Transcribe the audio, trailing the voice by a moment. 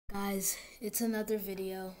Guys, it's another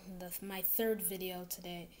video, my third video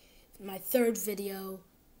today. My third video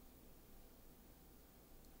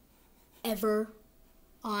ever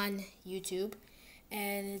on YouTube.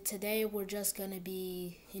 And today we're just going to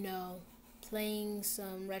be, playing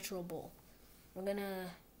some Retro Bowl. We're going to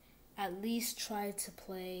at least try to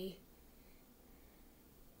play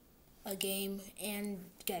a game and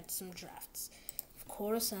get some drafts. Of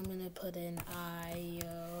course, I'm going to put in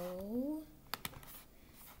IO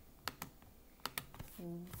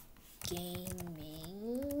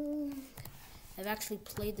gaming. I've actually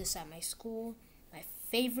played this at my school. My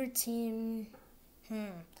favorite team.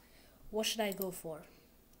 What should I go for?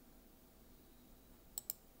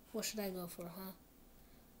 What should I go for, huh?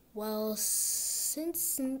 Well,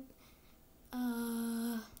 since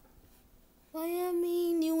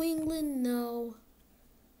Miami, New England, no.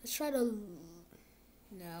 Let's try to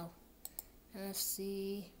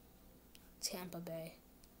NFC, Tampa Bay.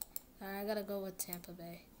 I gotta go with Tampa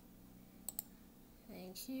Bay.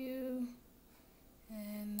 Thank you.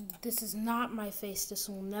 And this is not my face. This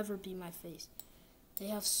will never be my face. They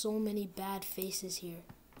have so many bad faces here.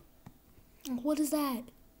 What is that?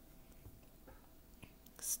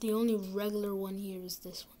 It's the only regular one here is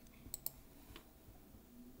this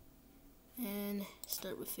one. And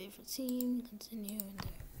start with favorite team. Continue in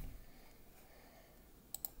there.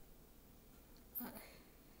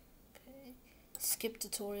 Skip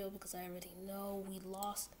tutorial because I already know we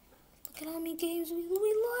lost. Look at how many games we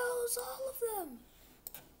lost, all of them.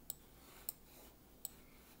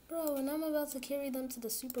 Bro, and I'm about to carry them to the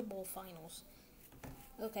Super Bowl finals.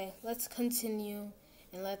 Okay, let's continue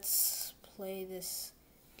and let's play this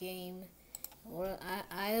game.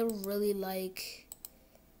 I really like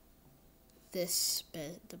this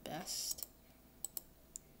the best.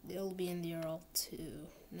 It'll be in the URL too.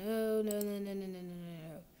 No.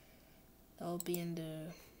 That'll be in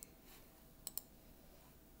the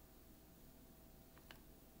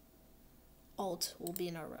alt will be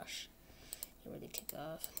in our rush. Get ready to kick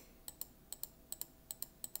off.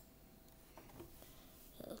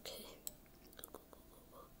 Okay. Go.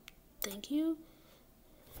 Thank you.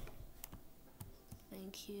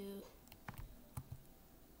 Thank you.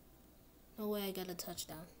 No way I got a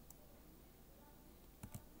touchdown.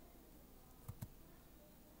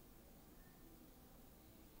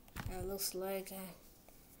 It looks like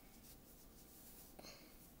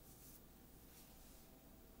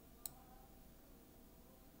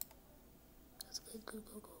that's good. Go.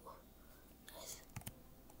 Nice.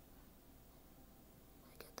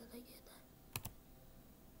 I get that.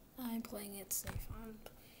 I'm playing it safe.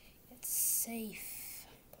 It's safe.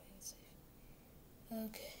 I'm playing it safe.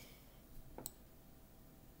 Okay.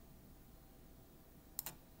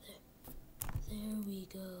 There we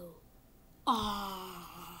go.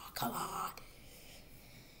 Come on.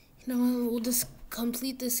 You know what? We'll just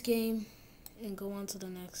complete this game and go on to the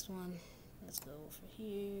next one. Let's go over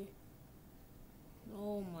here.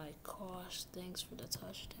 Oh my gosh. Thanks for the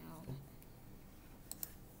touchdown.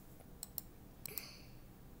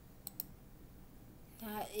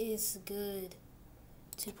 That is good.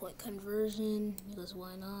 2-point conversion. Because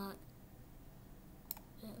why not?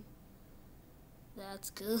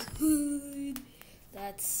 That's good.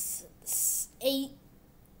 That's 8-0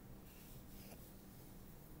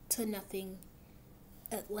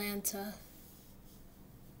 Atlanta.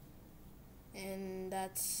 And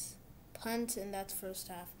that's punt and that's first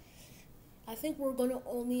half. I think we're gonna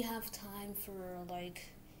only have time for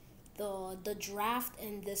like the draft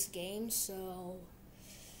in this game, so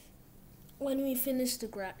when we finish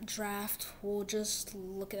the draft, we'll just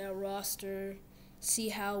look at our roster, see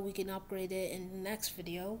how we can upgrade it in the next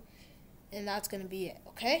video. And that's going to be it,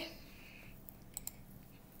 okay?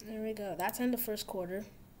 There we go. That's in the first quarter.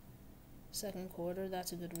 Second quarter,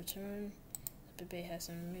 that's a good return. Pepe has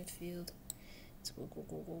some midfield. Let's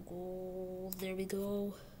go. There we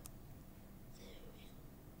go.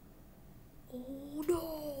 Oh,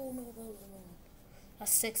 no.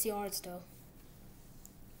 That's 6 yards, though.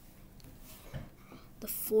 The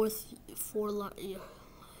four line. Yeah.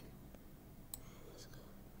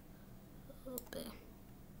 Oh, bam.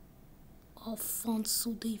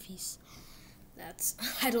 Alphonso Davies.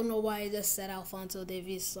 I don't know why I just said Alphonso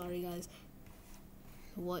Davies. Sorry, guys.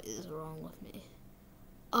 What is wrong with me?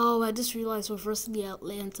 Oh, I just realized we're versus the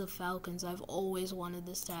Atlanta Falcons. I've always wanted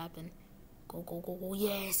this to happen. Go.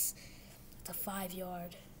 Yes. That's a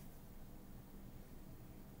 5-yard.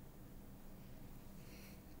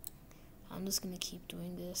 I'm just going to keep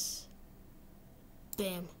doing this.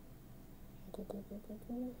 Bam. Go.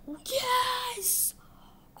 Yes!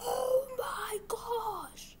 Oh my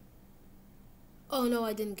gosh! Oh no,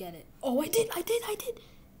 I didn't get it. Oh, I did.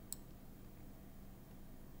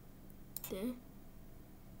 There.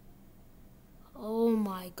 Oh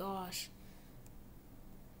my gosh.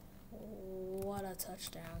 What a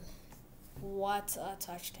touchdown. What a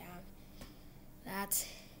touchdown. That's...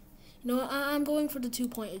 You know, I'm going for the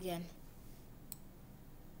 2-point again.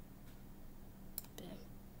 Bam.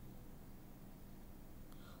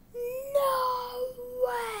 No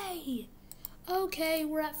way! Okay,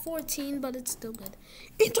 we're at 14, but it's still good.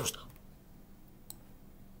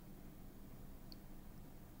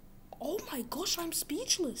 Oh my gosh, I'm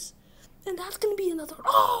speechless. And that's gonna be another...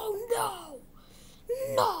 Oh no!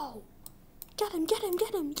 No! Get him, get him,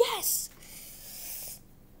 get him! Yes!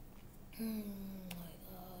 Oh my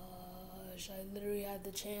gosh, I literally had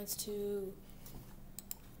the chance to...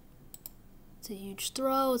 It's a huge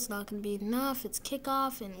throw, it's not gonna be enough, it's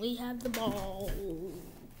kickoff, and we have the ball.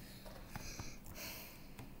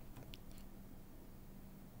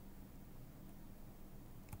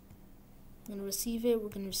 I'm gonna receive it, we're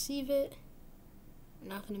gonna receive it. We're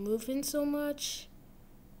not gonna move in so much.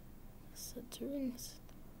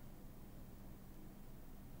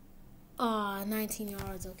 Ah, 19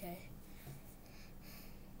 yards, okay.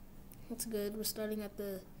 That's good. We're starting at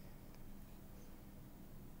the...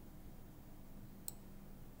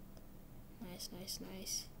 Nice, nice,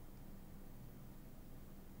 nice.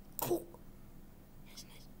 Oh! Nice,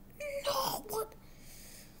 nice. No! What?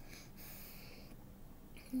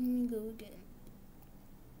 Let me go again.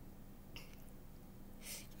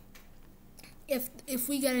 If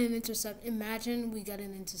we got an intercept, imagine we got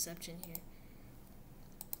an interception here.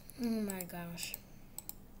 Oh my gosh.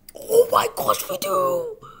 Oh my gosh, we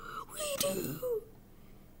do! We do!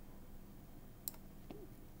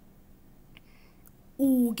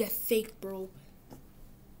 Ooh, get faked, bro.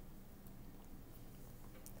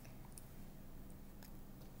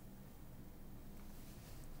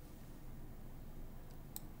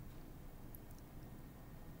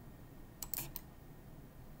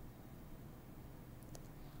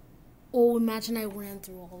 Oh, imagine I ran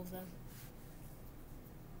through all of them.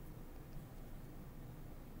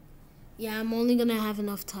 Yeah, I'm only gonna have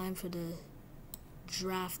enough time for the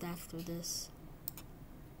draft after this.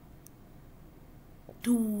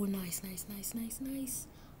 Ooh, nice, nice, nice, nice, nice.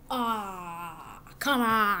 Ah, come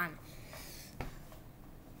on.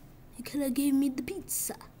 You could have gave me the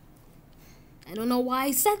pizza. I don't know why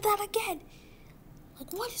I said that again.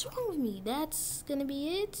 Like, what is wrong with me? That's gonna be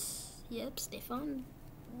it. Yep, Stefan.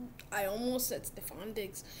 I almost said Stefan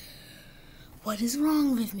Diggs. What is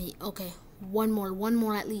wrong with me? Okay, one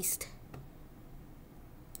more at least.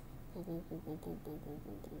 Go, go, go, go, go, go, go,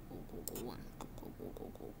 go, go, go, go, one. Go, go, go,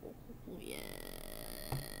 go, go, go, go, yeah.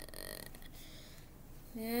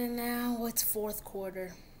 And now it's fourth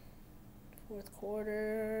quarter. Fourth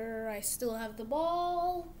quarter, I still have the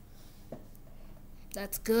ball.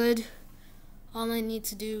 That's good. All I need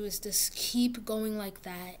to do is just keep going like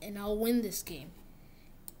that, and I'll win this game.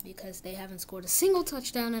 Because they haven't scored a single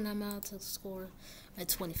touchdown, and I'm out to score my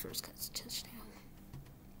 21st touchdown.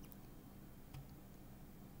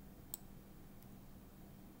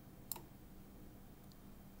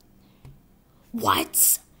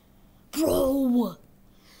 What? Bro!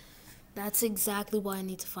 That's exactly why I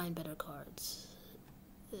need to find better cards.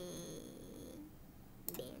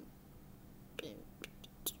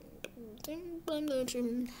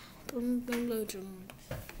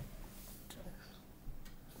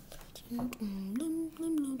 Of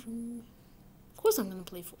course I'm gonna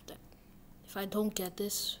play for that. If I don't get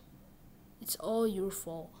this, it's all your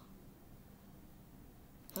fault.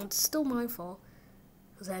 And it's still my fault.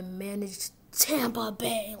 Because I managed Tampa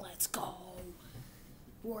Bay. Let's go.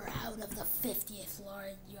 We're out of the 50th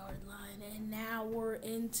yard line. And now we're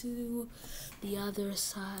into the other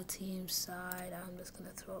side, team side. I'm just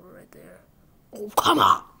gonna throw it right there. Oh, come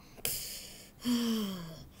on!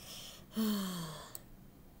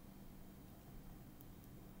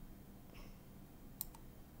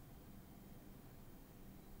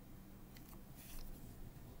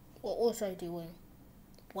 What was I doing?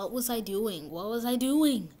 What was I doing? What was I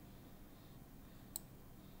doing?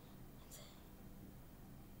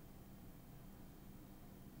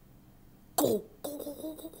 Go, go, go,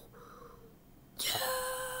 go, go.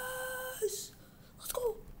 Yes! Let's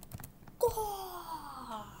go. Go!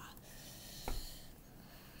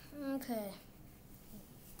 Okay.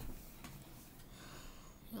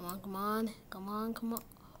 Come on, come on. Come on, come on.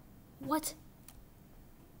 What?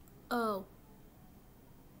 Oh.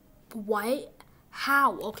 Why?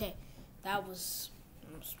 How? Okay. That was...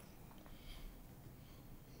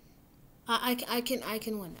 I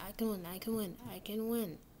can win. I can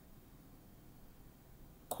win.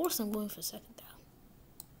 Of course I'm going for second down.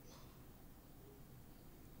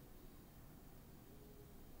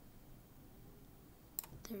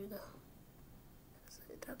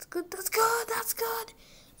 That's good. That's good. That's good.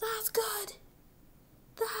 That's good.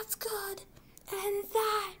 That's good. And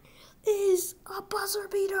that is a buzzer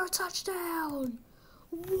beater touchdown.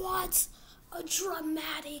 What a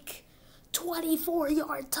dramatic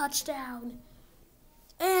 24-yard touchdown.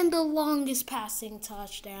 And the longest passing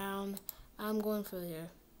touchdown. I'm going for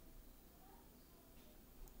here.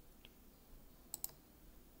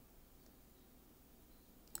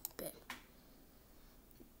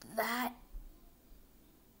 That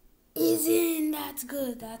is in. That's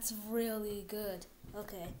good. That's really good.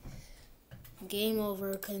 Okay. Game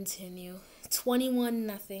over. Continue.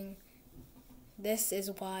 21-0. This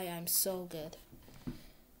is why I'm so good.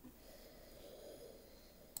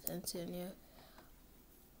 Continue.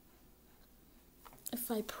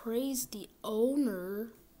 If I praise the owner,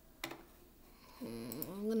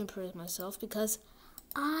 I'm going to praise myself because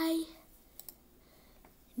I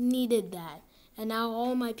needed that. And now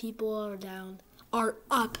all my people are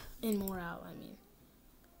up in morale, I mean.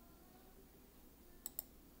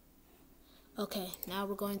 Okay, now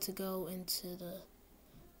we're going to go into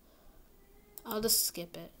I'll just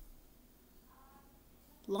skip it.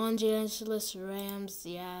 Los Angeles Rams,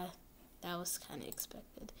 yeah, that was kind of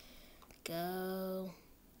expected. Go.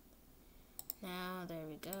 Now, there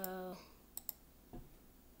we go.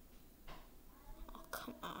 Oh,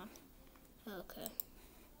 come on. Okay.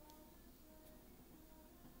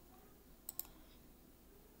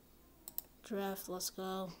 Draft, let's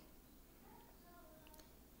go.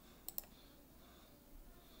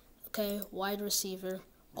 Okay, wide receiver.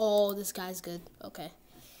 Oh, this guy's good. Okay.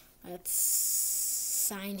 Let's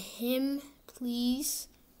sign him, please.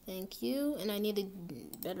 Thank you. And I need a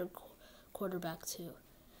better quarterback, too.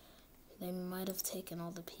 They might have taken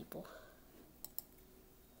all the people.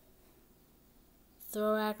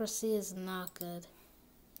 Throw accuracy is not good.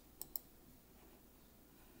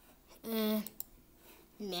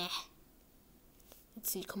 Nah. Let's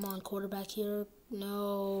see. Come on, quarterback here.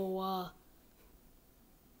 No.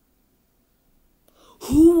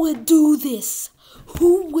 Who would do this?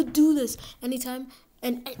 Who would do this? Anytime.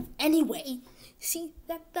 And anyway, see,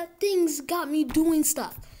 that thing's got me doing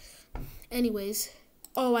stuff. Anyways.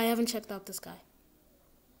 Oh, I haven't checked out this guy.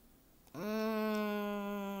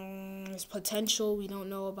 His potential. We don't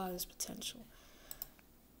know about his potential.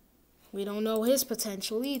 We don't know his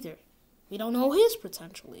potential either.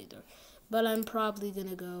 But I'm probably going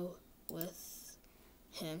to go with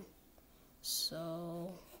him.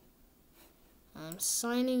 So, I'm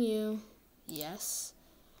signing you. Yes.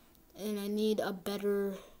 And I need a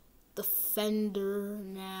better defender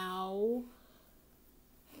now.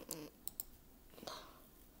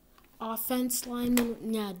 Offense lineman.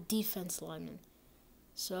 Yeah, defense lineman.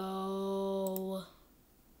 So,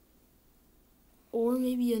 or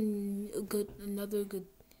maybe another good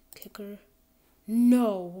kicker.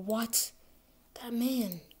 No, what? That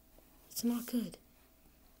man. It's not good.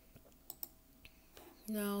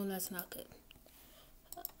 No, that's not good.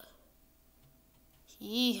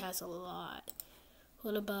 He has a lot.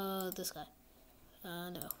 What about this guy?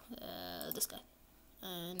 No. This guy.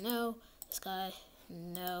 No. This guy.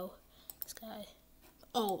 No. This guy.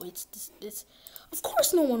 Oh, it's this. Of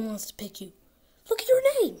course no one wants to pick you. Look at your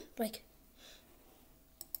name. Like,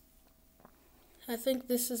 I think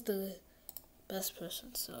this is the best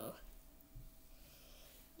person, so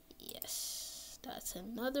yes. That's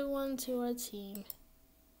another one to our team.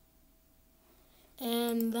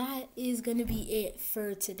 And that is going to be it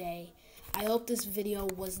for today. I hope this video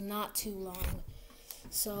was not too long.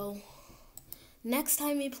 So, next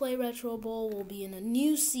time we play Retro Bowl, we'll be in a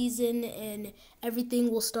new season and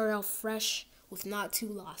everything will start out fresh with not 2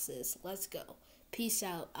 losses. Let's go. Peace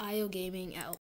out. IO Gaming out.